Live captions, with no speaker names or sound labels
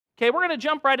Okay, we're going to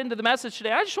jump right into the message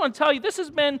today. I just want to tell you, this has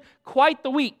been quite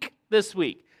the week this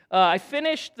week. I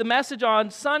finished the message on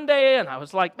Sunday, and I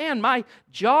was like, man, my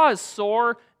jaw is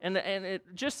sore, and it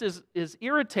just is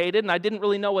irritated, and I didn't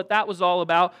really know what that was all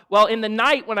about. Well, in the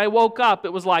night when I woke up,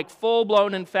 it was like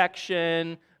full-blown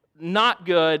infection, not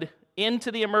good,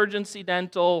 into the emergency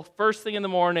dental, first thing in the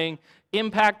morning,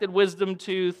 impacted wisdom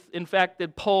tooth,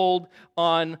 infected, pulled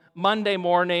on Monday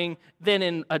morning, then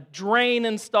in a drain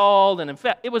installed, and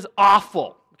it was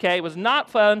awful. Okay, it was not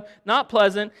fun, not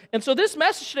pleasant. And so this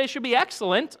message today should be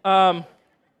excellent.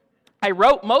 I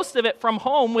wrote most of it from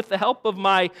home with the help of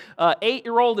my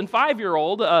 8-year-old and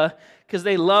 5-year-old because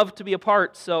they love to be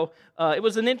apart. So it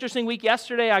was an interesting week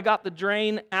yesterday. I got the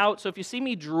drain out. So if you see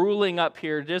me drooling up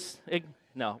here,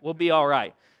 no, we'll be all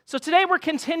right. So today we're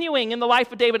continuing in the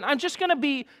life of David. I'm just going to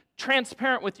be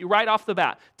transparent with you right off the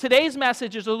bat. Today's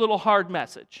message is a little hard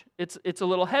message. It's a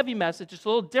little heavy message. It's a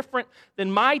little different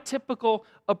than my typical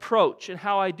approach and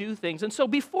how I do things. And so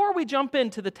before we jump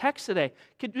into the text today,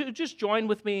 could you just join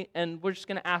with me, and we're just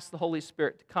going to ask the Holy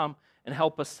Spirit to come and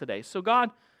help us today. So God,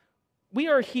 we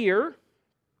are here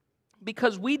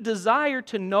because we desire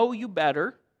to know you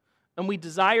better, and we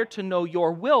desire to know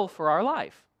your will for our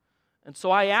life. And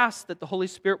so I ask that the Holy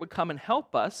Spirit would come and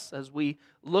help us as we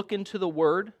look into the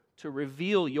Word to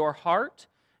reveal your heart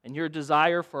and your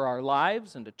desire for our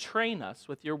lives and to train us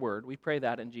with your Word. We pray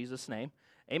that in Jesus' name.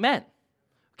 Amen.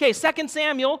 Okay, 2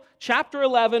 Samuel chapter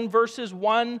 11, verses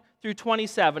 1 through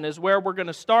 27 is where we're going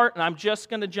to start, and I'm just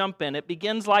going to jump in. It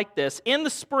begins like this. In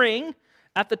the spring,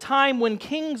 at the time when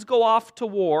kings go off to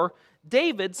war,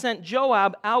 David sent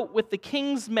Joab out with the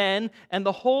king's men and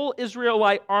the whole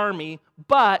Israelite army,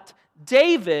 but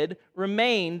David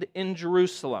remained in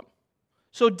Jerusalem.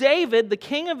 So David, the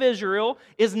king of Israel,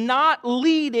 is not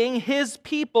leading his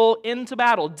people into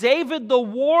battle. David the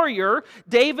warrior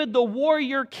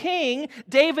king,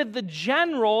 David the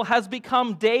general has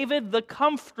become David the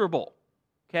comfortable.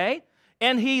 Okay?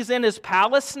 And he's in his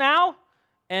palace now,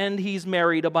 and he's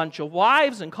married a bunch of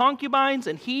wives and concubines,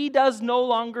 and he does no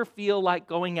longer feel like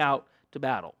going out to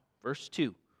battle. Verse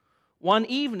 2. One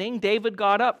evening, David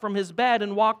got up from his bed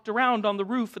and walked around on the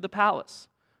roof of the palace.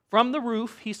 From the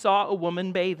roof, he saw a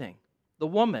woman bathing. The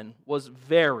woman was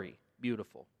very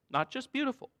beautiful. Not just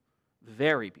beautiful,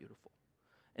 very beautiful.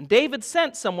 And David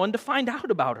sent someone to find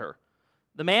out about her.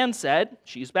 The man said,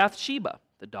 she's Bathsheba,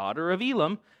 the daughter of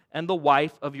Elam, and the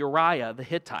wife of Uriah the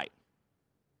Hittite.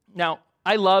 Now,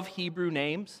 I love Hebrew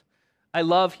names. I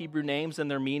love Hebrew names and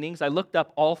their meanings. I looked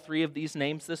up all 3 of these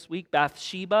names this week.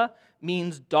 Bathsheba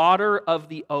means daughter of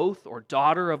the oath or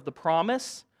daughter of the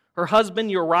promise. Her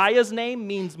husband Uriah's name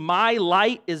means my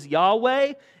light is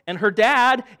Yahweh. And her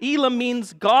dad, Elam,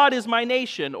 means God is my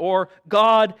nation, or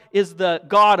God is the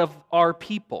God of our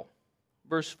people.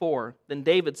 Verse 4, then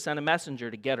David sent a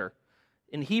messenger to get her.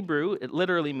 In Hebrew, it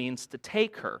literally means to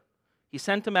take her. He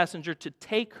sent a messenger to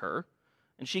take her,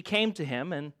 and she came to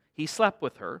him, and he slept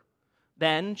with her.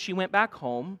 Then she went back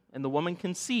home, and the woman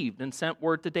conceived and sent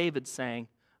word to David, saying,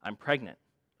 I'm pregnant.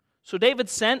 So David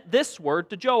sent this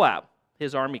word to Joab,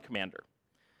 his army commander.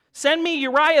 Send me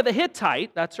Uriah the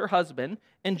Hittite, that's her husband,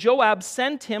 and Joab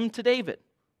sent him to David.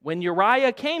 When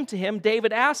Uriah came to him,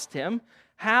 David asked him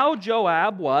how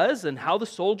Joab was and how the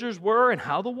soldiers were and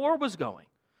how the war was going.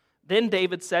 Then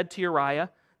David said to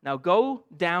Uriah, now go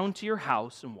down to your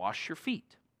house and wash your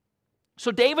feet.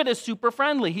 So David is super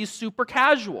friendly. He's super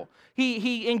casual.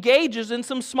 He engages in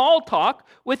some small talk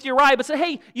with Uriah, but says,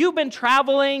 hey, you've been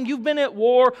traveling, you've been at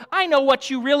war. I know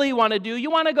what you really want to do. You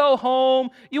want to go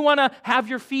home. You want to have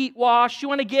your feet washed. You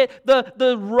want to get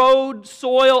the road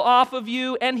soil off of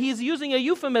you. And he's using a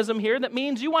euphemism here that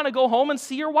means you want to go home and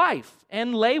see your wife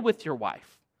and lay with your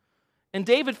wife. And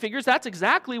David figures that's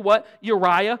exactly what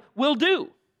Uriah will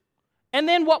do. And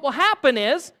then what will happen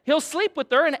is he'll sleep with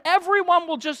her, and everyone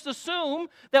will just assume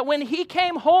that when he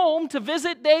came home to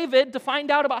visit David to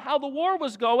find out about how the war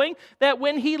was going, that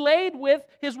when he laid with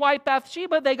his wife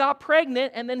Bathsheba, they got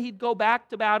pregnant, and then he'd go back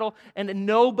to battle, and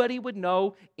nobody would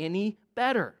know any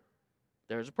better.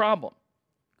 There's a problem.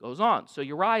 Goes on. So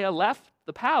Uriah left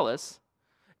the palace,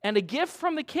 and a gift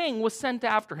from the king was sent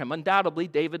after him. Undoubtedly,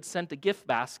 David sent a gift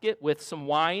basket with some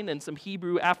wine and some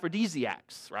Hebrew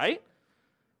aphrodisiacs, right?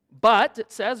 But,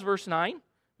 it says, verse 9,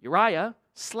 Uriah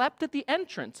slept at the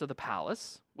entrance of the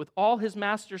palace with all his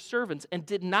master's servants and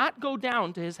did not go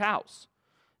down to his house.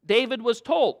 David was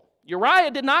told, Uriah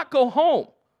did not go home.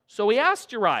 So he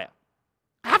asked Uriah,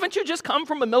 haven't you just come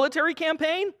from a military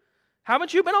campaign?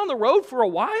 Haven't you been on the road for a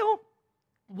while?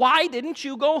 Why didn't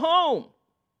you go home?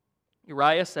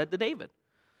 Uriah said to David,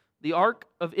 the ark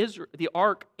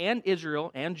and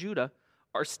Israel and Judah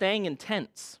are staying in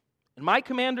tents. and my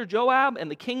commander Joab and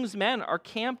the king's men are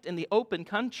camped in the open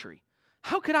country.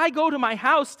 How could I go to my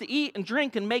house to eat and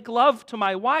drink and make love to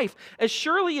my wife? As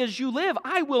surely as you live,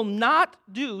 I will not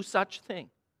do such thing."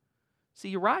 See,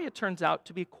 Uriah turns out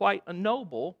to be quite a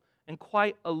noble and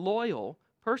quite a loyal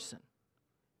person.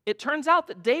 It turns out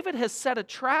that David has set a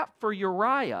trap for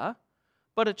Uriah,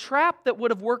 but a trap that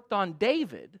would have worked on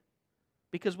David,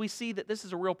 because we see that this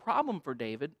is a real problem for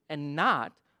David and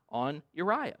not on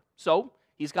Uriah. So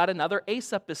he's got another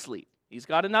ace up his sleeve. He's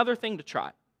got another thing to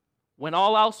try. When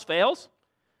all else fails,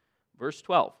 verse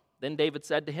 12, then David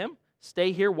said to him,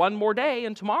 "Stay here one more day,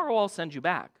 and tomorrow I'll send you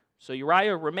back." So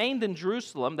Uriah remained in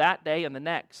Jerusalem that day and the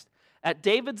next. At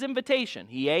David's invitation,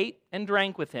 he ate and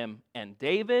drank with him, and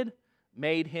David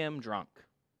made him drunk.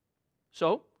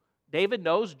 So David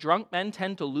knows drunk men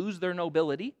tend to lose their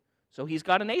nobility, so he's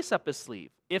got an ace up his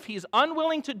sleeve. If he's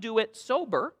unwilling to do it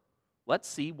sober, let's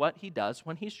see what he does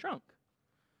when he's drunk.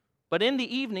 But in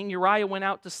the evening, Uriah went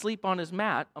out to sleep on his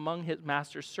mat among his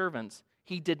master's servants.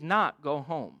 He did not go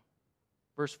home.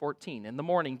 Verse 14, in the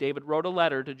morning, David wrote a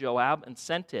letter to Joab and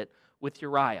sent it with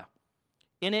Uriah.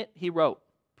 In it, he wrote,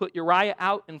 "Put Uriah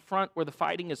out in front where the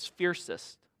fighting is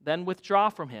fiercest, then withdraw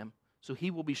from him, so he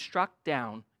will be struck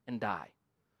down and die.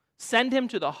 Send him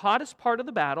to the hottest part of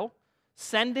the battle,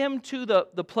 send him to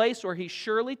the place where he's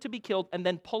surely to be killed, and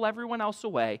then pull everyone else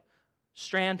away,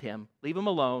 strand him, leave him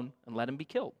alone, and let him be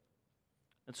killed."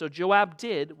 And so Joab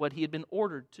did what he had been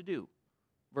ordered to do.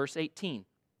 Verse 18,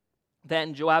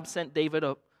 then Joab sent David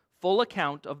a full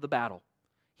account of the battle.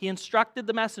 He instructed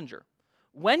the messenger,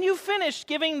 "When you finish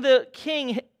giving the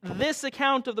king this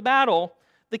account of the battle,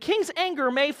 the king's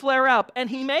anger may flare up, and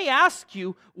he may ask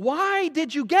you, 'Why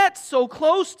did you get so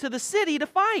close to the city to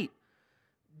fight?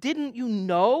 Didn't you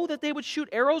know that they would shoot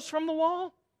arrows from the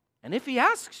wall?' And if he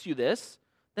asks you this,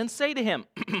 then say to him,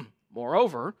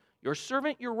 'Moreover, your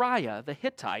servant Uriah the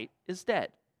Hittite is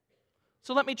dead.'"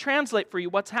 So let me translate for you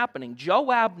what's happening.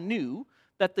 Joab knew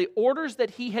that the orders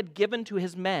that he had given to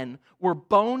his men were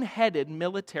boneheaded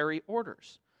military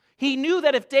orders. He knew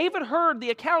that if David heard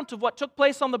the account of what took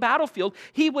place on the battlefield,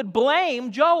 he would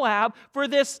blame Joab for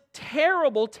this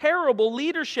terrible, terrible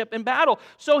leadership in battle.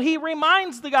 So he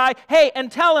reminds the guy, "Hey,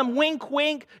 and tell him, wink,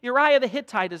 wink, Uriah the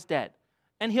Hittite is dead."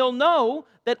 And he'll know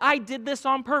that I did this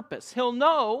on purpose. He'll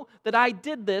know that I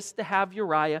did this to have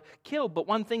Uriah killed. But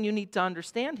one thing you need to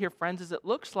understand here, friends, is it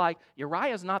looks like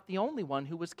Uriah is not the only one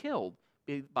who was killed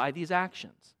by these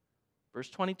actions. Verse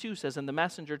 22 says, and the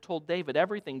messenger told David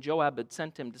everything Joab had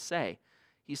sent him to say.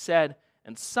 He said,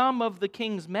 "And some of the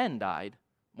king's men died.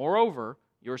 Moreover,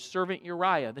 your servant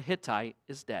Uriah the Hittite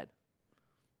is dead."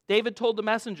 David told the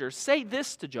messenger, "Say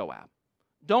this to Joab.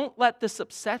 Don't let this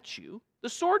upset you. The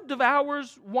sword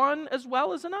devours one as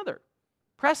well as another.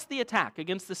 Press the attack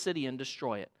against the city and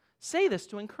destroy it. Say this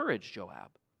to encourage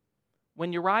Joab."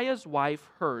 When Uriah's wife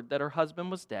heard that her husband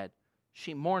was dead,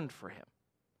 she mourned for him.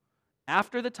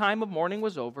 After the time of mourning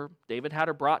was over, David had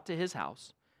her brought to his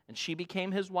house, and she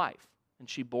became his wife, and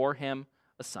she bore him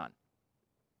a son.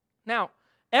 Now,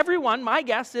 everyone, my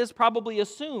guess is, probably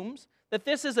assumes that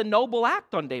this is a noble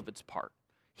act on David's part.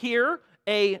 Here,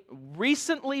 a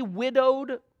recently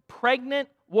widowed, pregnant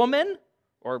woman,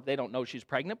 or they don't know she's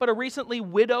pregnant, but a recently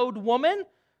widowed woman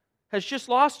has just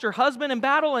lost her husband in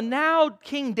battle, and now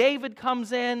King David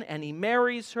comes in and he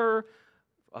marries her,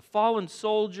 a fallen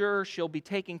soldier. She'll be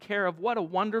taken care of. What a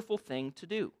wonderful thing to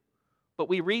do. But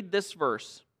we read this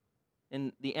verse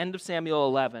in the end of Samuel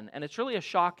 11, and it's really a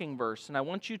shocking verse, and I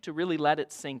want you to really let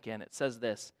it sink in. It says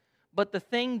this, "But the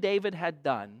thing David had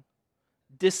done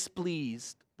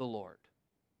displeased the Lord."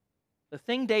 The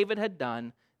thing David had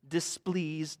done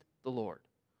displeased the Lord.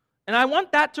 And I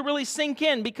want that to really sink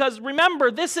in, because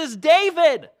remember, this is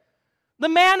David, the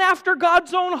man after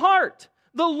God's own heart,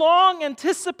 the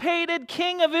long-anticipated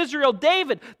king of Israel.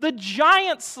 David, the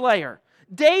giant slayer.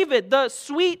 David, the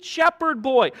sweet shepherd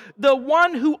boy, the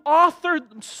one who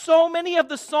authored so many of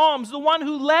the Psalms, the one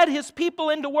who led his people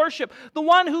into worship, the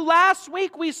one who last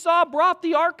week we saw brought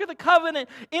the Ark of the Covenant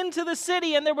into the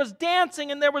city, and there was dancing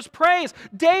and there was praise.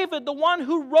 David, the one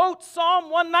who wrote Psalm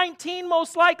 119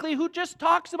 most likely, who just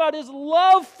talks about his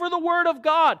love for the Word of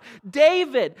God.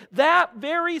 David, that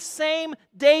very same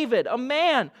David, a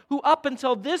man who up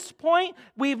until this point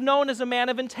we've known as a man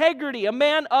of integrity, a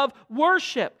man of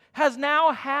worship, has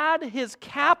now had his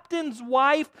captain's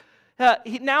wife,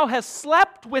 he now has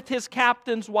slept with his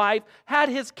captain's wife, had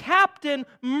his captain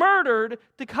murdered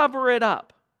to cover it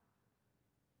up.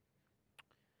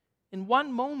 In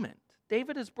one moment,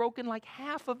 David has broken like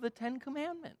half of the 10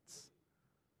 Commandments.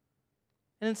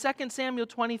 And in 2 Samuel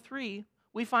 23,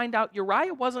 we find out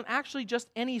Uriah wasn't actually just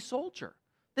any soldier.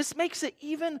 This makes it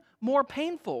even more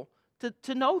painful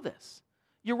to know this.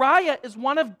 Uriah is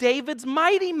one of David's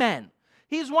mighty men.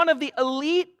 He's one of the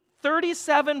elite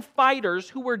 37 fighters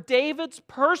who were David's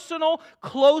personal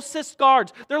closest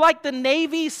guards. They're like the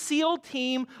Navy SEAL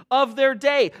team of their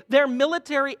day. Their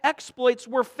military exploits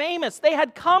were famous. They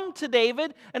had come to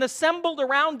David and assembled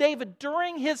around David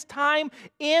during his time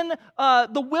in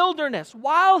the wilderness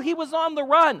while he was on the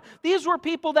run. These were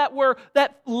people that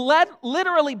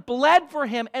literally bled for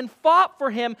him and fought for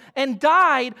him and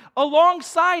died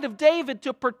alongside of David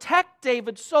to protect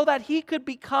David so that he could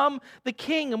become the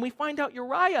king. And we find out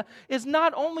Uriah is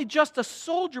not only just a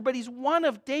soldier, but he's one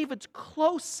of David's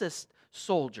closest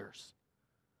soldiers.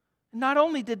 Not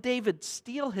only did David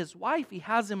steal his wife, he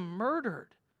has him murdered.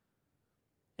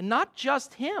 And not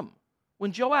just him.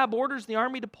 When Joab orders the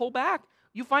army to pull back,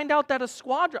 you find out that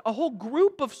a whole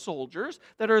group of soldiers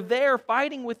that are there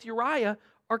fighting with Uriah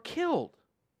are killed.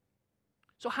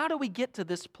 So how do we get to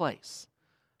this place?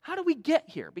 How do we get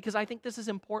here? Because I think this is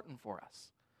important for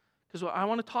us. Because I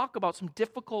want to talk about some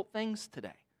difficult things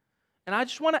today. And I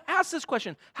just want to ask this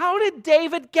question. How did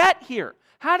David get here?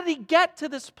 How did he get to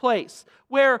this place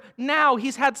where now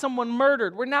he's had someone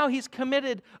murdered, where now he's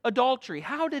committed adultery?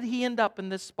 How did he end up in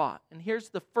this spot? And here's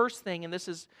the first thing, and this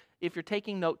is, if you're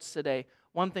taking notes today,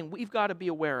 one thing we've got to be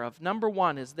aware of. Number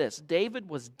one is this: David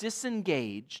was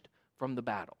disengaged from the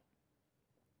battle.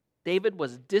 David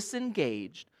was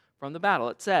disengaged from the battle.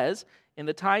 It says, in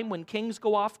the time when kings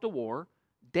go off to war,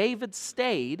 David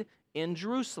stayed in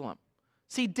Jerusalem.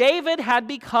 See, David had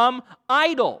become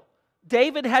idle.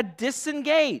 David had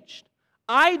disengaged.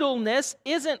 Idleness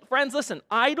isn't, friends, listen,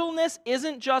 idleness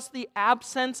isn't just the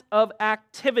absence of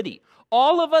activity.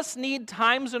 All of us need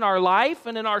times in our life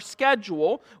and in our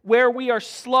schedule where we are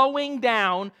slowing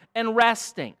down and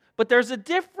resting. But there's a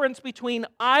difference between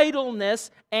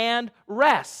idleness and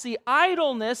rest. See,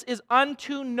 idleness is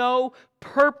unto no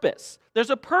purpose.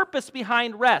 There's a purpose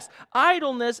behind rest.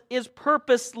 Idleness is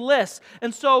purposeless.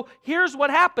 And so here's what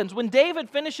happens. When David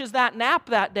finishes that nap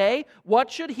that day,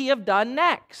 what should he have done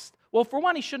next? Well, for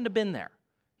one, he shouldn't have been there.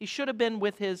 He should have been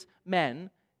with his men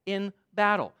in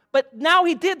battle. But now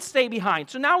he did stay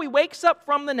behind. So now he wakes up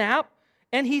from the nap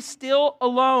and he's still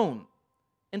alone.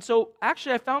 And so,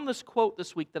 actually, I found this quote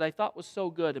this week that I thought was so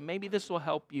good, and maybe this will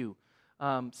help you.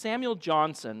 Samuel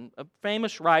Johnson, a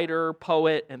famous writer,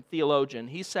 poet, and theologian,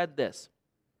 he said this: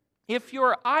 if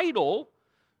you're idle,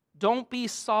 don't be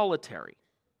solitary.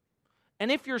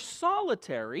 And if you're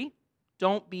solitary,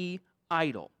 don't be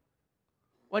idle.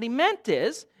 What he meant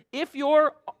is, if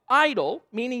you're idle,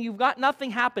 meaning you've got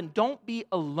nothing happen, don't be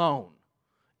alone.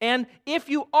 And if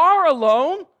you are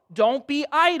alone, don't be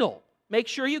idle. Make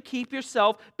sure you keep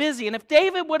yourself busy. And if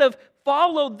David would have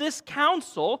followed this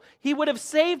counsel, he would have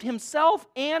saved himself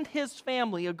and his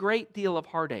family a great deal of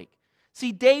heartache.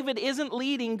 See, David isn't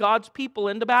leading God's people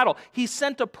into battle. He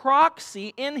sent a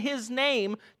proxy in his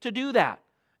name to do that.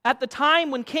 At the time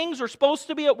when kings are supposed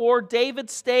to be at war, David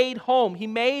stayed home. He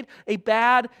made a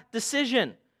bad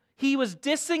decision. He was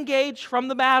disengaged from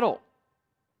the battle.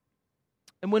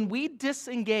 And when we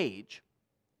disengage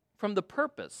from the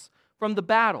purpose, from the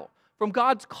battle, from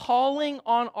God's calling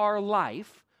on our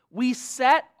life, we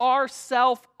set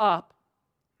ourselves up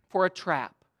for a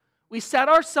trap. We set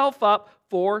ourselves up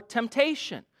for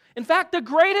temptation. In fact, the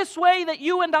greatest way that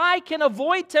you and I can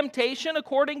avoid temptation,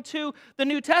 according to the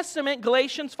New Testament,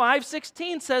 Galatians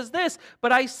 5:16 says this: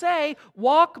 but I say,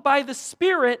 walk by the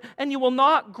Spirit, and you will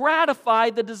not gratify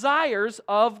the desires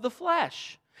of the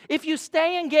flesh. If you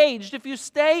stay engaged, if you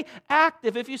stay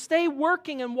active, if you stay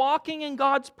working and walking in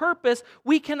God's purpose,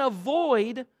 we can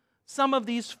avoid some of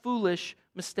these foolish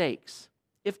mistakes.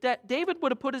 If David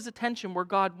would have put his attention where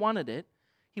God wanted it,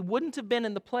 he wouldn't have been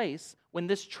in the place when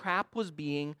this trap was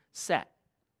being set.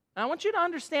 And I want you to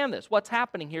understand this, what's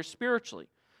happening here spiritually.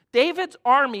 David's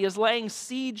army is laying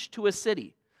siege to a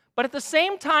city. But at the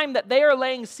same time that they are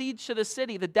laying siege to the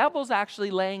city, the devil's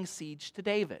actually laying siege to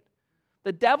David.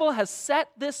 The devil has set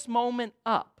this moment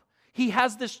up. He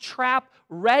has this trap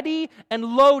ready and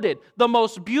loaded. The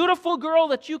most beautiful girl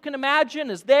that you can imagine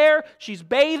is there. She's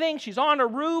bathing. She's on a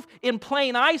roof in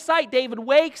plain eyesight. David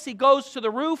wakes. He goes to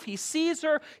the roof. He sees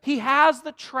her. He has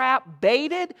the trap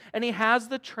baited, and he has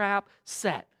the trap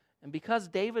set. And because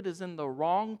David is in the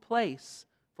wrong place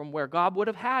from where God would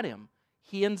have had him,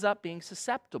 he ends up being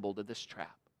susceptible to this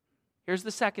trap. Here's the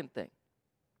second thing.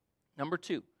 Number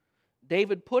two.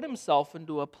 David put himself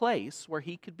into a place where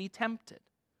he could be tempted.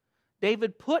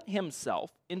 David put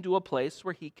himself into a place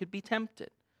where he could be tempted.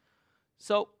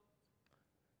 So,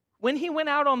 when he went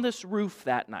out on this roof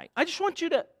that night, I just want you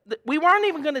to, we weren't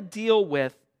even going to deal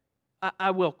with,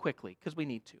 I will quickly, because we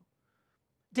need to.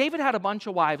 David had a bunch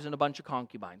of wives and a bunch of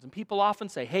concubines. And people often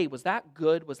say, hey, was that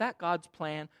good? Was that God's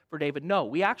plan for David? No.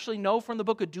 We actually know from the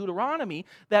book of Deuteronomy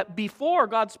that before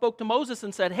God spoke to Moses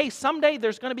and said, hey, someday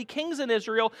there's going to be kings in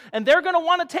Israel, and they're going to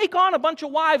want to take on a bunch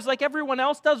of wives like everyone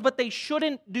else does, but they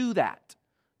shouldn't do that.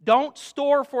 Don't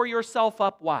store for yourself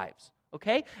up wives,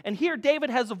 okay? And here David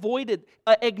has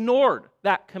ignored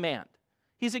that command.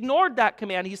 He's ignored that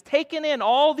command. He's taken in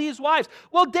all these wives.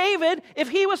 Well, David, if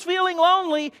he was feeling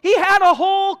lonely, he had a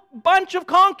whole bunch of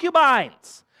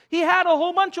concubines. He had a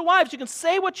whole bunch of wives. You can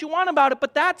say what you want about it,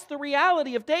 but that's the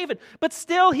reality of David. But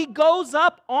still, he goes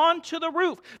up onto the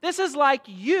roof. This is like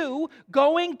you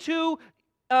going to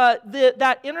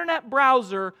that internet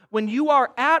browser when you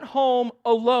are at home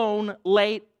alone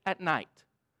late at night.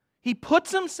 He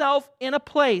puts himself in a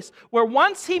place where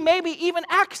once he maybe even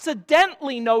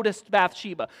accidentally noticed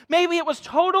Bathsheba. Maybe it was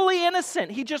totally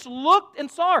innocent. He just looked and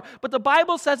saw her. But the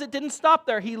Bible says it didn't stop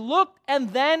there. He looked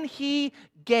and then he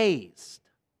gazed.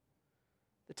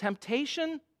 The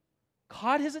temptation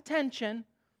caught his attention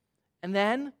and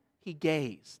then he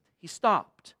gazed. He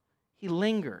stopped. He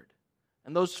lingered.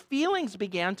 And those feelings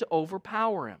began to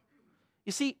overpower him.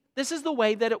 You see, this is the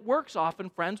way that it works often,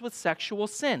 friends, with sexual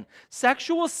sin.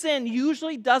 Sexual sin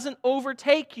usually doesn't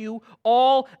overtake you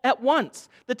all at once.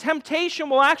 The temptation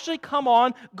will actually come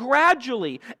on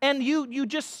gradually, and you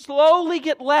just slowly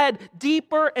get led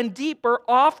deeper and deeper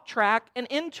off track and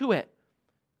into it.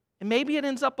 And maybe it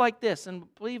ends up like this, and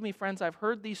believe me, friends, I've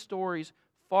heard these stories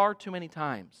far too many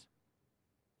times.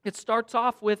 It starts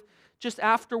off with just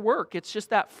after work. It's just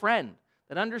that friend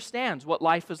that understands what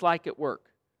life is like at work.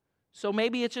 So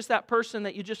maybe it's just that person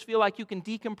that you just feel like you can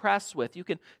decompress with. You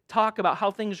can talk about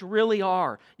how things really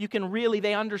are.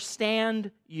 They understand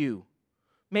you.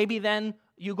 Maybe then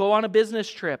you go on a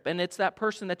business trip and it's that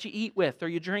person that you eat with or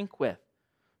you drink with.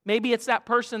 Maybe it's that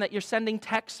person that you're sending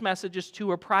text messages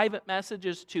to or private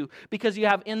messages to because you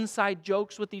have inside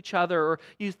jokes with each other or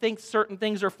you think certain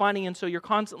things are funny and so you're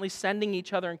constantly sending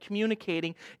each other and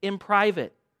communicating in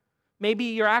private. Maybe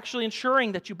you're actually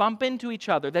ensuring that you bump into each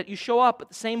other, that you show up at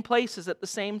the same places at the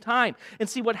same time. And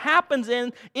see, what happens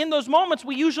in those moments,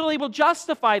 we usually will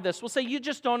justify this. We'll say, you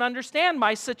just don't understand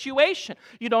my situation.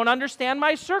 You don't understand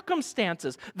my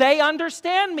circumstances. They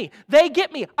understand me. They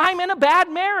get me. I'm in a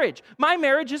bad marriage. My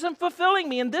marriage isn't fulfilling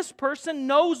me, and this person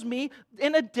knows me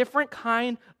in a different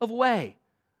kind of way.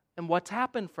 And what's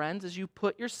happened, friends, is you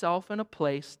put yourself in a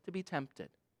place to be tempted.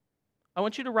 I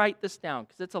want you to write this down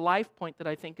because it's a life point that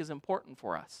I think is important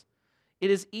for us. It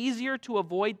is easier to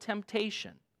avoid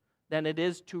temptation than it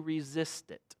is to resist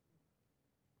it.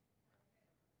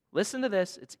 Listen to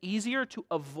this. It's easier to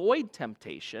avoid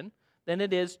temptation than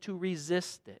it is to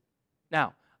resist it.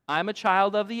 Now, I'm a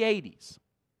child of the 80s,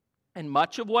 and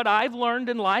much of what I've learned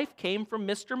in life came from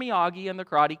Mr. Miyagi and the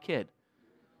Karate Kid.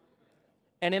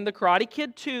 And in the Karate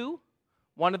Kid 2,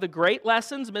 one of the great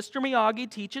lessons Mr. Miyagi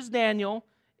teaches Daniel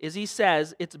is he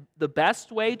says it's the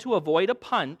best way to avoid a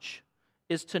punch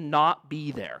is to not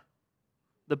be there.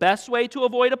 The best way to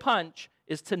avoid a punch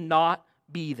is to not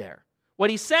be there. What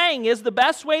he's saying is the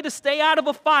best way to stay out of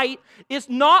a fight is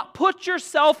not put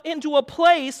yourself into a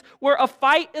place where a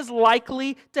fight is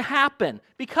likely to happen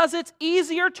because it's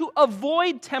easier to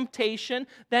avoid temptation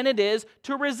than it is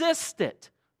to resist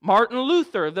it. Martin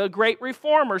Luther, the great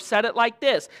reformer, said it like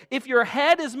this: if your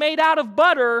head is made out of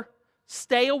butter,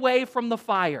 stay away from the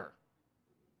fire.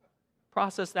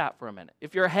 Process that for a minute.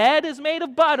 If your head is made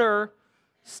of butter,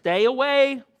 stay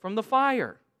away from the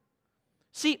fire.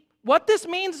 See, what this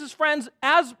means is, friends,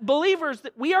 as believers,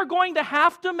 that we are going to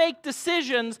have to make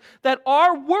decisions that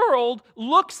our world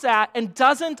looks at and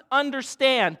doesn't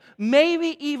understand,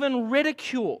 maybe even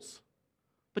ridicules.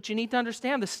 But you need to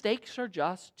understand the stakes are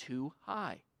just too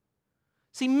high.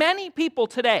 See, many people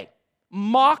today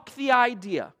mock the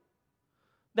idea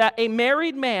that a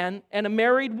married man and a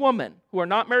married woman who are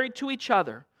not married to each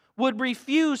other would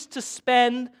refuse to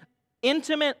spend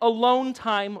intimate alone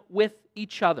time with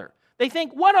each other. They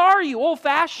think, what are you,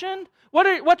 old-fashioned?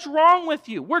 What's wrong with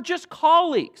you? We're just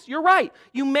colleagues. You're right.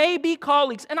 You may be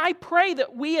colleagues. And I pray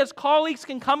that we as colleagues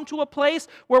can come to a place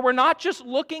where we're not just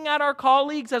looking at our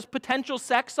colleagues as potential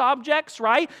sex objects,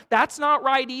 right? That's not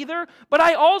right either. But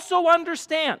I also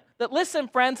understand that, listen,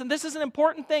 friends, and this is an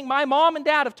important thing. My mom and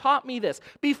dad have taught me this.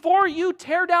 Before you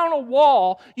tear down a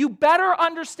wall, you better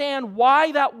understand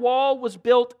why that wall was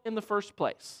built in the first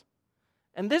place.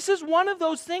 And this is one of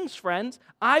those things, friends,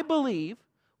 I believe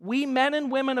we men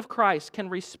and women of Christ can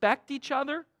respect each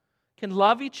other, can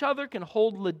love each other, can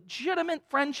hold legitimate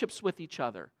friendships with each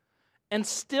other, and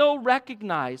still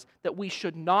recognize that we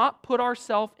should not put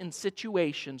ourselves in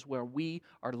situations where we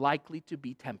are likely to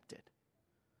be tempted.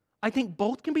 I think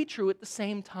both can be true at the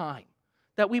same time.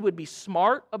 That we would be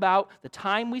smart about the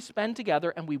time we spend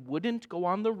together and we wouldn't go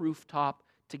on the rooftop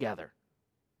together.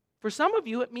 For some of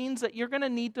you, it means that you're going to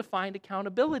need to find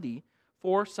accountability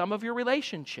for some of your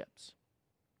relationships.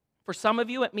 For some of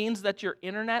you, it means that your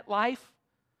internet life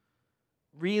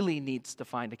really needs to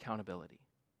find accountability.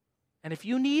 And if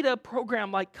you need a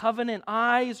program like Covenant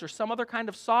Eyes or some other kind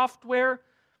of software,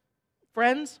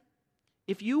 friends,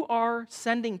 if you are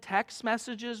sending text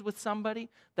messages with somebody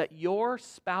that your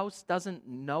spouse doesn't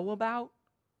know about,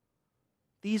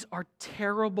 these are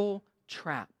terrible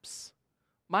traps.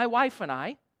 My wife and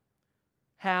I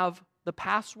have the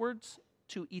passwords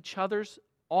to each other's,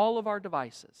 all of our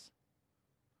devices.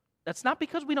 That's not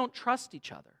because we don't trust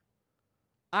each other.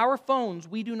 Our phones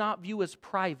we do not view as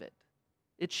private.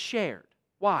 It's shared.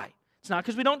 Why? It's not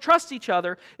because we don't trust each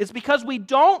other. It's because we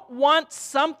don't want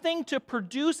something to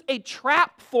produce a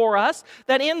trap for us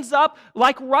that ends up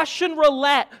like Russian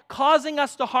roulette, causing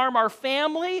us to harm our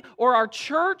family or our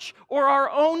church or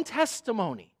our own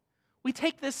testimony. We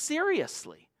take this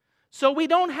seriously. So we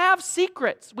don't have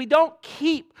secrets. We don't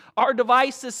keep our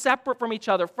devices separate from each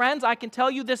other. Friends, I can tell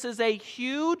you this is a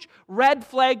huge red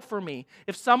flag for me.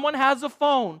 If someone has a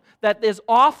phone that is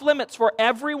off limits for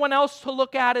everyone else to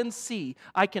look at and see,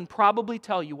 I can probably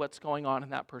tell you what's going on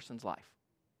in that person's life.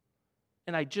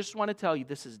 And I just want to tell you,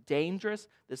 this is dangerous,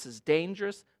 this is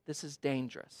dangerous, this is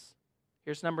dangerous.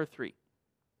 Here's number 3.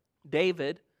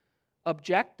 David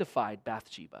objectified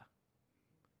Bathsheba.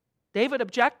 David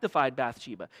objectified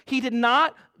Bathsheba. He did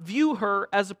not view her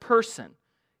as a person.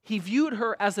 He viewed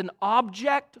her as an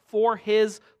object for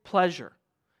his pleasure.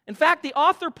 In fact, the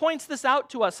author points this out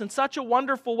to us in such a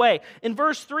wonderful way. In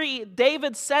verse 3,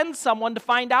 David sends someone to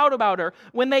find out about her.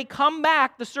 When they come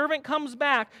back, the servant comes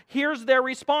back, here's their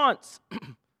response.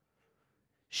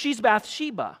 She's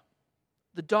Bathsheba,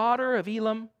 the daughter of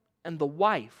Elam and the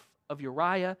wife of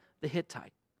Uriah the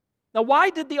Hittite. Now, why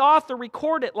did the author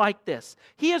record it like this?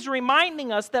 He is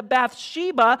reminding us that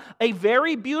Bathsheba, a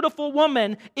very beautiful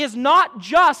woman, is not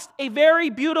just a very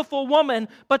beautiful woman,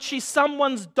 but she's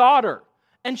someone's daughter,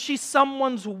 and she's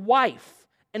someone's wife,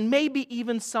 and maybe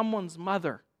even someone's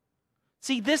mother.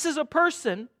 See, this is a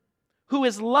person who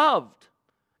is loved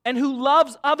and who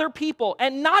loves other people,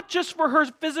 and not just for her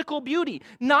physical beauty,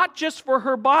 not just for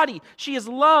her body. She is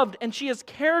loved and she is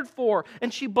cared for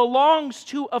and she belongs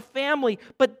to a family.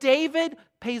 But David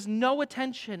pays no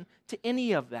attention to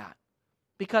any of that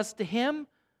because to him,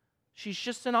 she's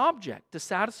just an object to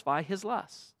satisfy his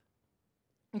lust.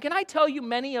 And can I tell you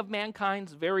many of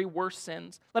mankind's very worst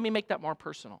sins? Let me make that more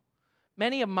personal.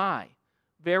 Many of my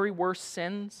very worst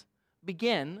sins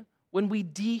begin when we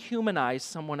dehumanize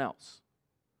someone else.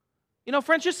 You know,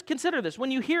 friends, just consider this. When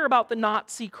you hear about the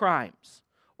Nazi crimes,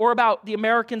 or about the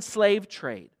American slave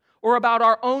trade, or about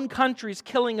our own country's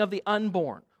killing of the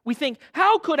unborn, we think,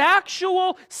 how could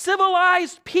actual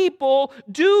civilized people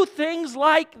do things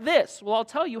like this? Well, I'll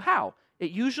tell you how. It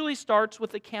usually starts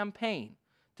with a campaign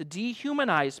to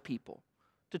dehumanize people,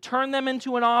 to turn them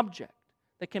into an object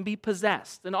that can be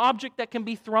possessed, an object that can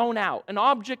be thrown out, an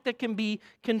object that can be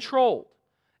controlled.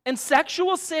 And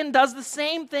sexual sin does the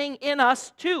same thing in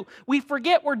us too. We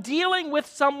forget we're dealing with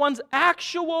someone's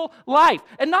actual life.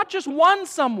 And not just one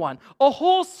someone, a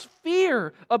whole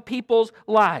sphere of people's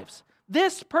lives.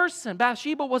 This person,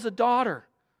 Bathsheba, was a daughter.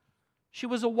 She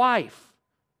was a wife.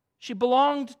 She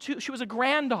was a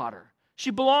granddaughter.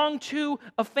 She belonged to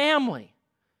a family.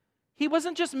 He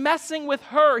wasn't just messing with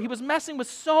her. He was messing with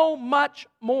so much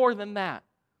more than that.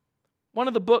 One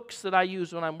of the books that I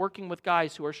use when I'm working with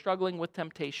guys who are struggling with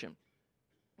temptation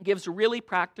gives really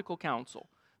practical counsel.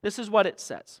 This is what it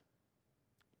says.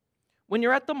 When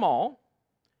you're at the mall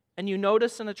and you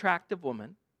notice an attractive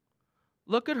woman,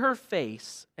 look at her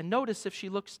face and notice if she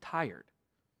looks tired.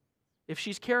 If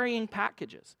she's carrying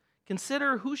packages,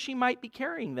 consider who she might be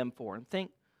carrying them for and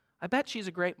think, I bet she's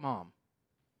a great mom.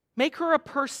 Make her a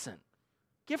person.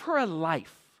 Give her a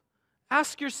life.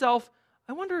 Ask yourself,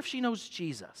 I wonder if she knows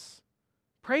Jesus.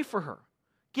 Pray for her.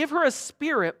 Give her a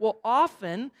spirit will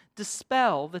often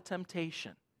dispel the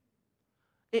temptation.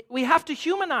 We have to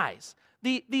humanize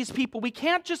these people. We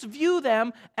can't just view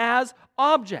them as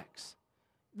objects.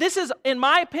 This is, in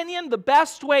my opinion, the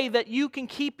best way that you can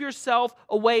keep yourself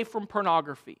away from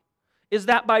pornography. Is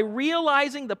that by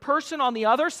realizing the person on the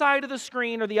other side of the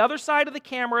screen or the other side of the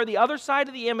camera or the other side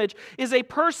of the image is a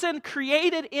person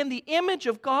created in the image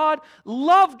of God,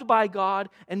 loved by God,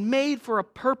 and made for a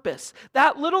purpose.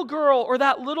 That little girl or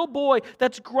that little boy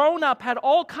that's grown up had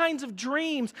all kinds of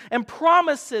dreams and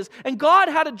promises, and God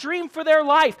had a dream for their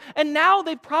life, and now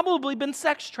they've probably been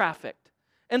sex trafficked.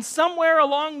 And somewhere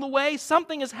along the way,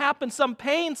 something has happened, some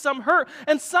pain, some hurt,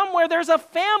 and somewhere there's a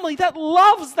family that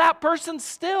loves that person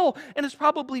still and is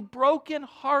probably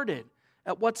brokenhearted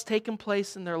at what's taken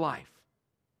place in their life.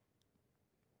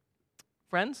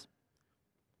 Friends,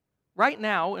 right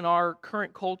now in our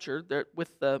current culture,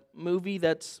 with the movie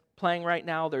that's playing right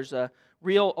now, there's a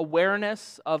real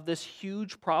awareness of this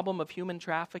huge problem of human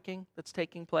trafficking that's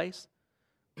taking place.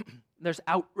 There's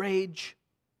outrage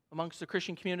amongst the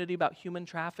Christian community about human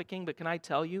trafficking, but can I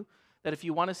tell you that if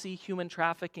you want to see human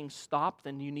trafficking stop,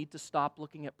 then you need to stop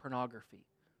looking at pornography.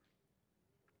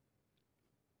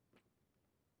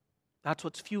 That's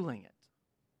what's fueling it.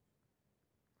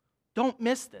 Don't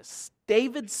miss this.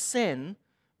 David's sin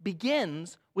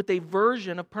begins with a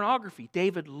version of pornography.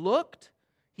 David looked,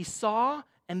 he saw,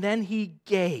 and then he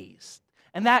gazed.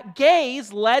 And that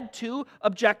gaze led to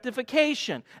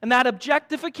objectification. And that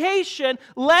objectification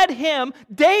led him,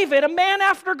 David, a man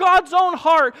after God's own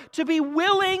heart, to be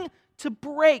willing to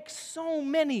break so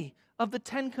many of the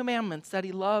 10 commandments that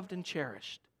he loved and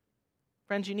cherished.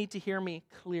 Friends, you need to hear me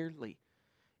clearly.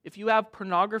 If you have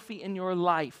pornography in your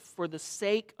life for the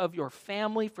sake of your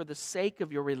family, for the sake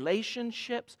of your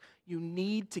relationships, you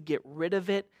need to get rid of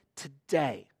it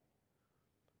today.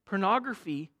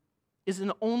 Pornography is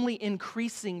an only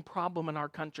increasing problem in our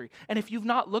country. And if you've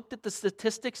not looked at the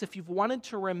statistics, if you've wanted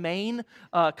to remain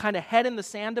kind of head in the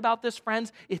sand about this,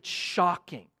 friends, it's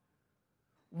shocking.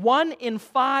 1 in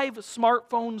 5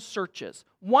 smartphone searches,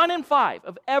 1 in 5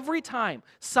 of every time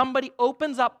somebody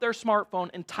opens up their smartphone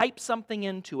and types something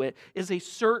into it is a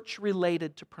search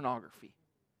related to pornography.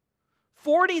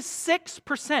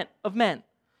 46% of men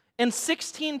and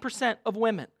 16% of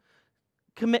women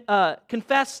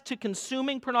confess to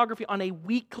consuming pornography on a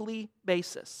weekly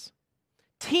basis.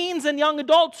 Teens and young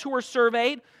adults who were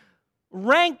surveyed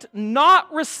ranked not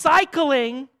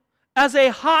recycling as a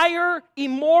higher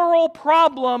immoral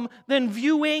problem than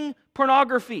viewing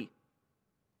pornography.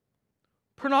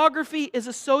 Pornography is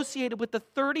associated with a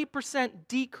 30%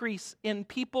 decrease in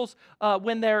people's,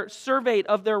 when they're surveyed,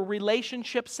 of their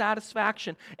relationship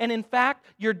satisfaction. And in fact,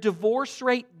 your divorce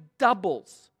rate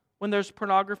doubles when there's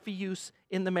pornography use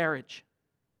in the marriage.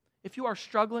 If you are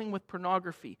struggling with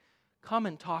pornography, come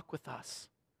and talk with us.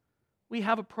 We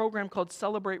have a program called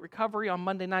Celebrate Recovery on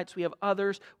Monday nights. We have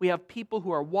others. We have people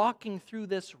who are walking through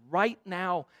this right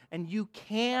now, and you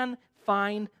can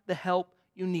find the help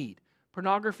you need.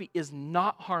 Pornography is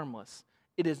not harmless.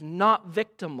 It is not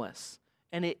victimless,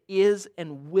 and it is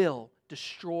and will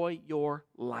destroy your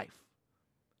life.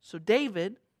 So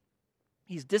David,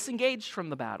 he's disengaged from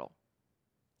the battle.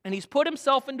 And he's put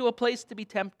himself into a place to be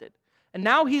tempted. And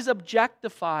now he's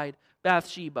objectified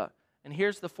Bathsheba. And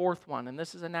here's the fourth one, and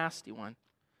this is a nasty one.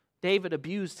 David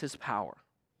abused his power.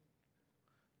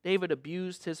 David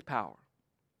abused his power.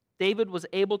 David was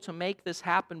able to make this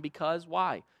happen because,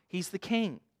 why? He's the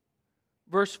king.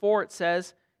 Verse 4, it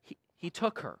says, he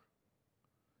took her.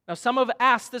 Now, some have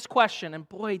asked this question, and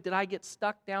boy, did I get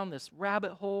stuck down this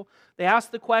rabbit hole. They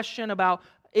asked the question about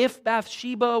if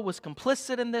Bathsheba was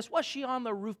complicit in this. Was she on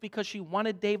the roof because she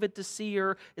wanted David to see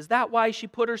her? Is that why she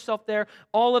put herself there?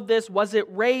 All of this, was it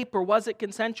rape or was it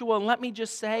consensual? And let me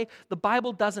just say, the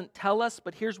Bible doesn't tell us,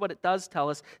 but here's what it does tell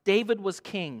us. David was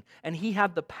king, and he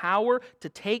had the power to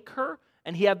take her,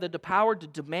 and he had the power to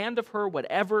demand of her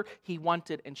whatever he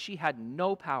wanted, and she had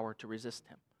no power to resist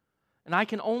him. And I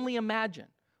can only imagine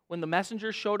when the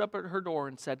messenger showed up at her door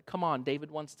and said, "Come on,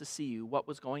 David wants to see you," what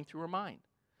was going through her mind.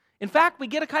 In fact, we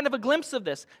get a kind of a glimpse of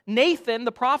this. Nathan,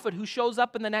 the prophet who shows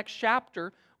up in the next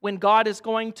chapter when God is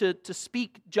going to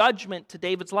speak judgment to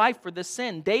David's life for this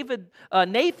sin,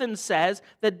 Nathan says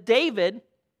that David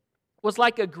was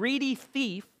like a greedy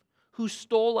thief who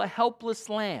stole a helpless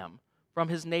lamb from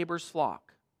his neighbor's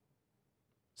flock.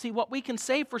 See, what we can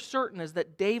say for certain is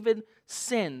that David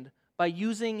sinned by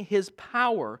using his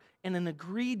power in an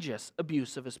egregious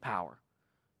abuse of his power.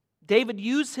 David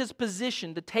used his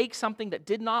position to take something that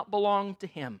did not belong to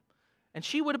him, and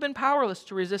she would have been powerless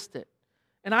to resist it.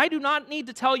 And I do not need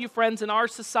to tell you, friends, in our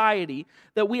society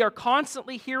that we are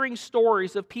constantly hearing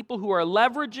stories of people who are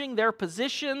leveraging their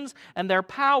positions and their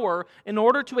power in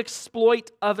order to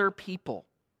exploit other people.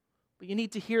 But you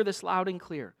need to hear this loud and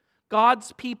clear.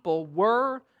 God's people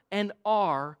were and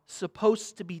are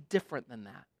supposed to be different than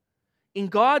that. In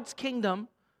God's kingdom,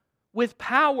 with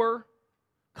power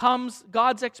comes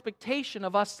God's expectation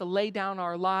of us to lay down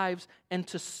our lives and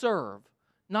to serve,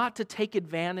 not to take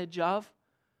advantage of,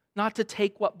 not to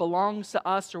take what belongs to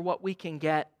us or what we can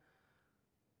get,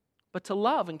 but to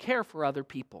love and care for other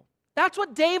people. That's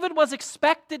what David was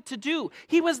expected to do.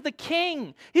 He was the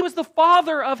king. He was the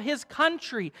father of his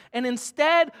country. And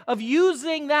instead of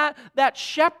using that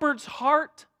shepherd's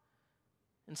heart,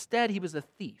 instead he was a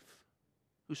thief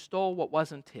who stole what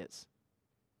wasn't his.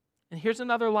 And here's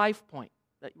another life point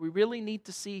that we really need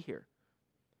to see here.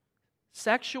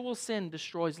 Sexual sin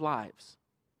destroys lives.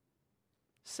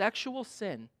 Sexual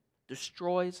sin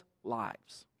destroys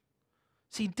lives.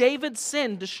 See, David's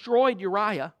sin destroyed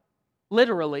Uriah,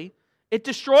 literally. It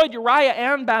destroyed Uriah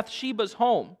and Bathsheba's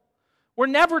home. We're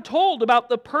never told about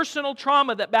the personal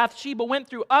trauma that Bathsheba went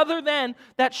through other than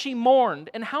that she mourned.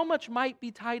 And how much might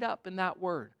be tied up in that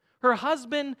word? Her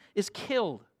husband is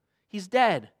killed. He's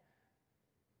dead.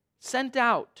 Sent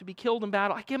out to be killed in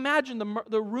battle. I can imagine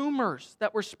the rumors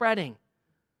that were spreading.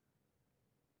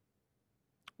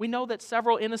 We know that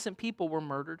several innocent people were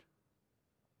murdered.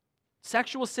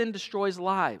 Sexual sin destroys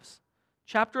lives.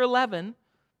 Chapter 11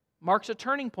 marks a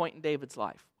turning point in David's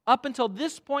life. Up until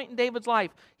this point in David's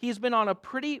life, he's been on a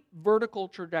pretty vertical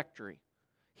trajectory.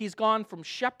 He's gone from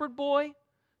shepherd boy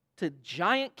to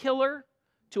giant killer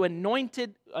to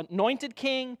anointed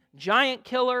king, giant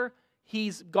killer.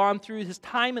 He's gone through his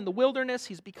time in the wilderness.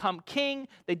 He's become king.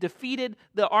 They defeated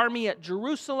the army at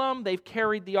Jerusalem. They've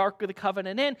carried the Ark of the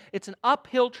Covenant in. It's an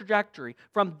uphill trajectory.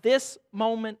 From this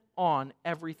moment on,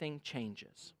 everything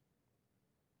changes.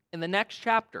 In the next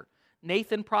chapter,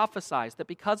 Nathan prophesies that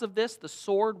because of this, the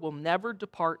sword will never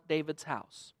depart David's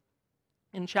house.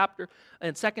 In 2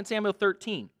 Samuel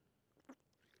 13,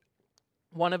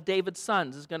 one of David's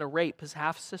sons is going to rape his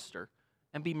half-sister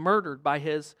and be murdered by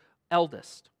his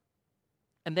eldest.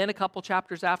 And then a couple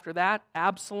chapters after that,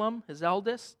 Absalom, his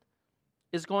eldest,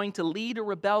 is going to lead a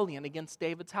rebellion against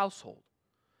David's household.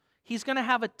 He's going to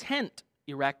have a tent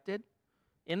erected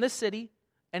in the city,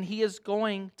 and he is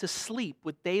going to sleep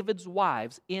with David's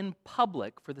wives in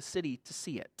public for the city to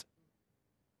see it.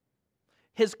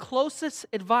 His closest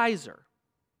advisor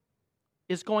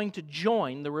is going to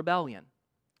join the rebellion.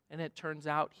 And it turns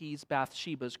out he's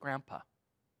Bathsheba's grandpa.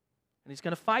 And he's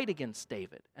going to fight against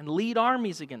David and lead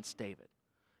armies against David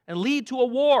and lead to a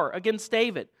war against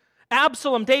David.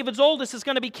 Absalom, David's oldest, is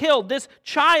going to be killed. This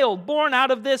child born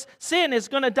out of this sin is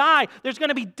going to die. There's going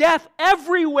to be death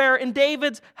everywhere in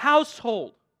David's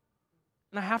household.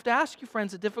 And I have to ask you,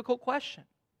 friends, a difficult question.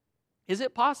 Is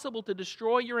it possible to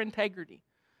destroy your integrity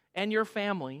and your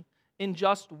family in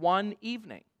just one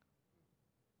evening?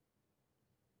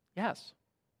 Yes.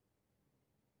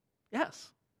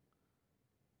 Yes.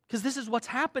 Because this is what's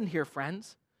happened here,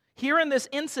 friends. Here in this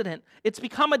incident, it's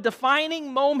become a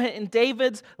defining moment in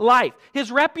David's life. His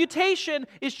reputation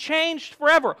is changed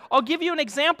forever. I'll give you an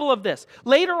example of this.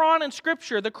 Later on in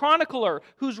Scripture, the chronicler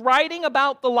who's writing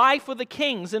about the life of the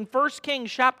kings in 1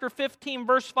 Kings chapter 15,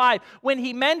 verse 5, when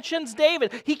he mentions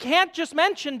David, he can't just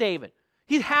mention David.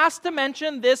 He has to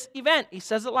mention this event. He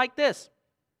says it like this.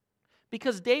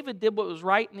 Because David did what was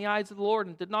right in the eyes of the Lord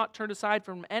and did not turn aside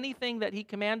from anything that he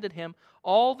commanded him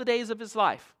all the days of his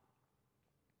life,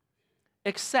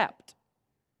 except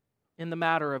in the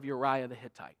matter of Uriah the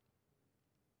Hittite.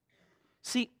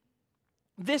 See,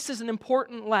 this is an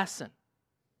important lesson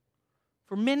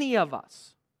for many of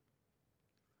us.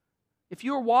 If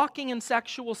you're walking in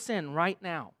sexual sin right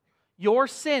now, your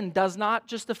sin does not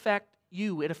just affect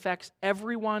you, it affects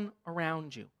everyone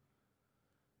around you.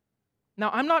 Now,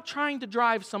 I'm not trying to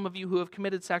drive some of you who have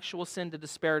committed sexual sin to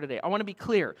despair today. I want to be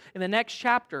clear. In the next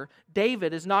chapter,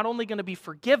 David is not only going to be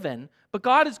forgiven, but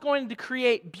God is going to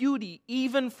create beauty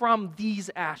even from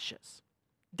these ashes.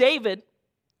 David,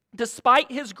 despite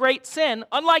his great sin,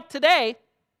 unlike today,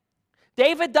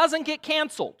 David doesn't get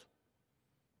canceled.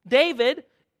 David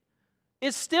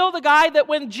is still the guy that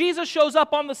when Jesus shows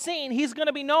up on the scene, he's going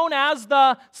to be known as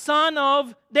the Son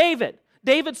of David.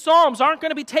 David's Psalms aren't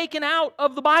going to be taken out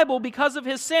of the Bible because of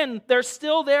his sin. They're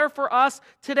still there for us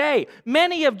today.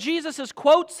 Many of Jesus'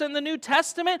 quotes in the New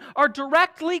Testament are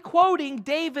directly quoting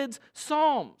David's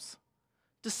Psalms.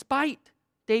 Despite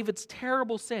David's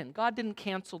terrible sin, God didn't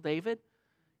cancel David.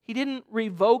 He didn't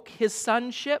revoke his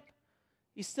sonship.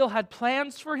 He still had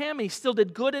plans for him. He still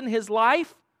did good in his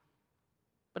life.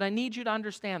 But I need you to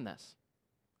understand this.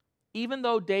 Even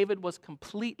though David was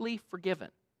completely forgiven,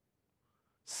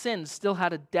 sin still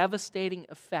had a devastating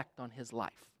effect on his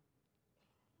life.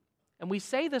 And we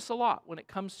say this a lot when it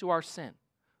comes to our sin.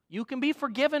 You can be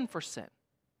forgiven for sin,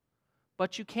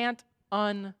 but you can't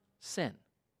unsin.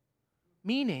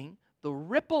 Meaning, the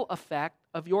ripple effect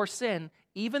of your sin,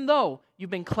 even though you've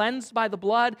been cleansed by the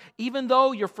blood, even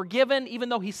though you're forgiven, even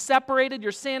though He separated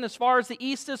your sin as far as the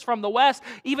east is from the west,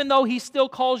 even though He still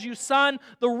calls you son,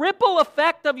 the ripple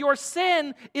effect of your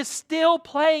sin is still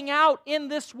playing out in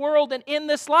this world and in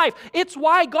this life. It's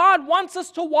why God wants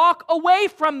us to walk away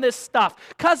from this stuff,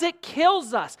 because it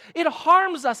kills us, it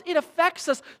harms us, it affects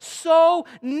us so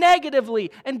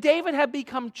negatively. And David had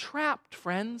become trapped,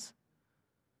 friends.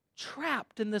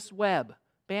 Trapped in this web.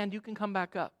 Band, you can come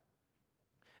back up.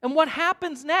 And what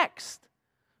happens next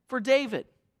for David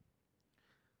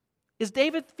is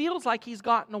David feels like he's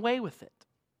gotten away with it.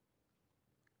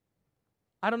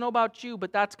 I don't know about you,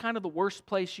 but that's kind of the worst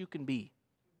place you can be.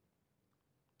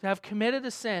 To have committed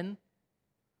a sin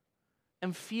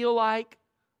and feel like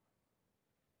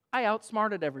I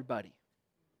outsmarted everybody.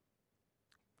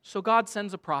 So God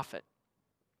sends a prophet.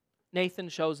 Nathan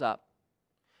shows up.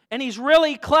 And he's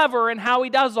really clever in how he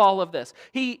does all of this.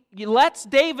 He lets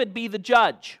David be the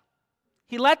judge.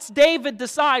 He lets David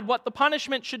decide what the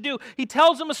punishment should do. He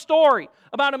tells him a story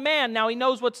about a man. Now, he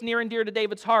knows what's near and dear to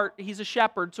David's heart. He's a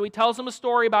shepherd. So he tells him a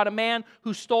story about a man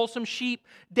who stole some sheep.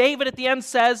 David at the end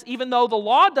says, even though the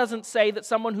law doesn't say that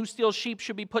someone who steals sheep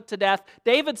should be put to death,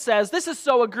 David says, this is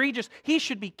so egregious, he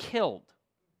should be killed.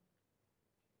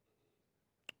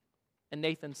 And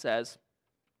Nathan says,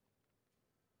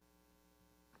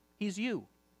 he's you.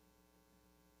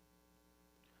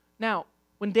 Now,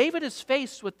 when David is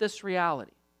faced with this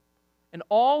reality, and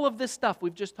all of this stuff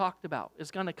we've just talked about is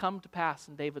going to come to pass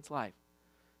in David's life,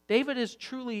 David is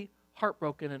truly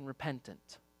heartbroken and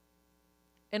repentant.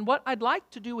 And what I'd like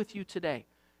to do with you today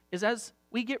is, as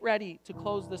we get ready to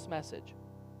close this message,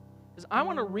 is I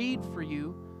want to read for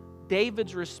you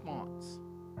David's response.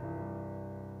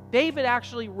 David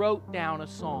actually wrote down a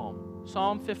psalm,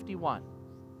 Psalm 51.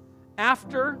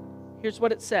 Here's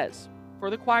what it says. For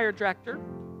the choir director,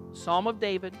 Psalm of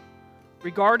David,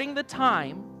 regarding the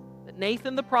time that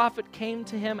Nathan the prophet came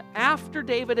to him after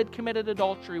David had committed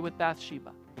adultery with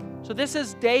Bathsheba. So this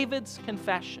is David's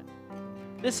confession.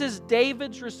 This is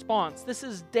David's response. This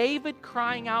is David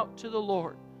crying out to the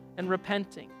Lord and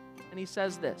repenting. And he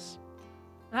says this.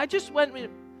 And I just went,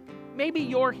 maybe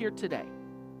you're here today.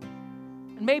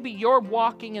 And maybe you're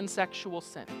walking in sexual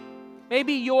sin.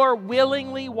 Maybe you're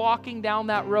willingly walking down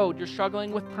that road. You're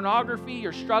struggling with pornography.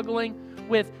 You're struggling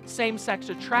with same-sex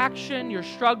attraction. You're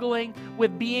struggling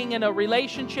with being in a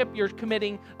relationship. You're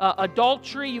committing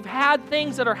adultery. You've had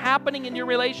things that are happening in your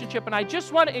relationship. And I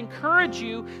just want to encourage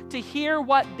you to hear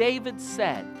what David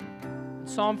said in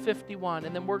Psalm 51.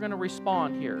 And then we're going to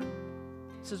respond here.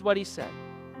 This is what he said.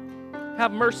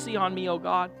 Have mercy on me, O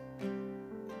God,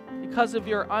 because of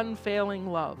your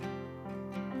unfailing love.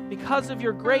 Because of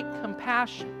your great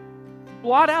compassion,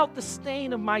 blot out the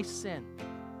stain of my sin.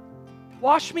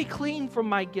 Wash me clean from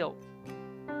my guilt.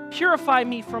 Purify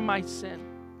me from my sin.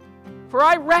 For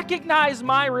I recognize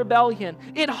my rebellion.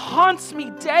 It haunts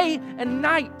me day and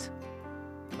night.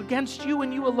 Against you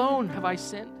and you alone have I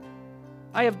sinned.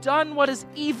 I have done what is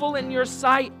evil in your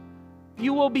sight.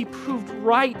 You will be proved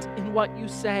right in what you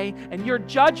say, and your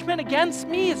judgment against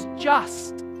me is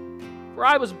just. For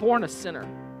I was born a sinner.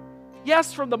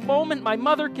 Yes, from the moment my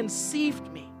mother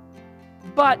conceived me.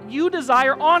 But you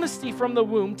desire honesty from the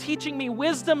womb, teaching me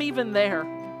wisdom even there.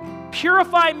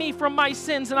 Purify me from my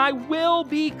sins, and I will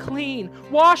be clean.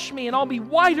 Wash me, and I'll be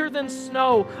whiter than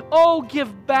snow. Oh,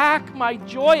 give back my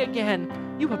joy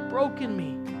again. You have broken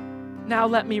me. Now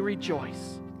let me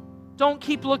rejoice. Don't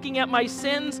keep looking at my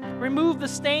sins. Remove the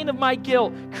stain of my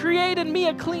guilt. Create in me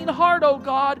a clean heart, O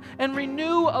God, and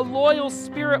renew a loyal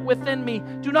spirit within me.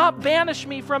 Do not banish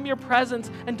me from your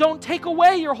presence, and don't take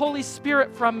away your Holy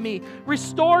Spirit from me.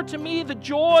 Restore to me the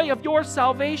joy of your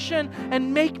salvation,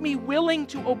 and make me willing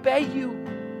to obey you.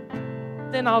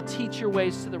 Then I'll teach your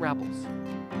ways to the rebels,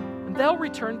 and they'll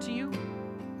return to you.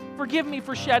 Forgive me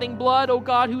for shedding blood, O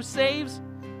God, who saves.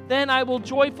 Then I will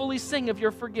joyfully sing of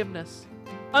your forgiveness.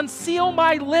 Unseal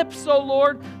my lips, O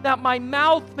Lord, that my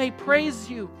mouth may praise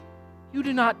you. You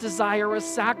do not desire a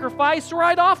sacrifice, or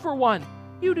I'd offer one.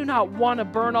 You do not want a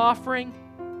burnt offering.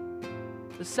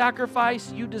 The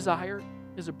sacrifice you desire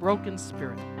is a broken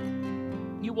spirit.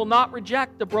 You will not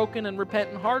reject a broken and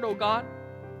repentant heart, O God.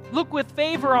 Look with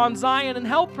favor on Zion and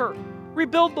help her.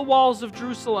 Rebuild the walls of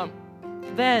Jerusalem.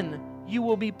 Then you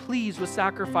will be pleased with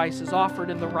sacrifices offered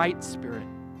in the right spirit,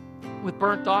 with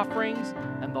burnt offerings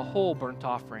and the whole burnt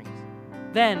offerings.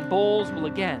 Then bulls will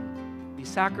again be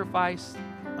sacrificed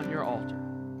on your altar.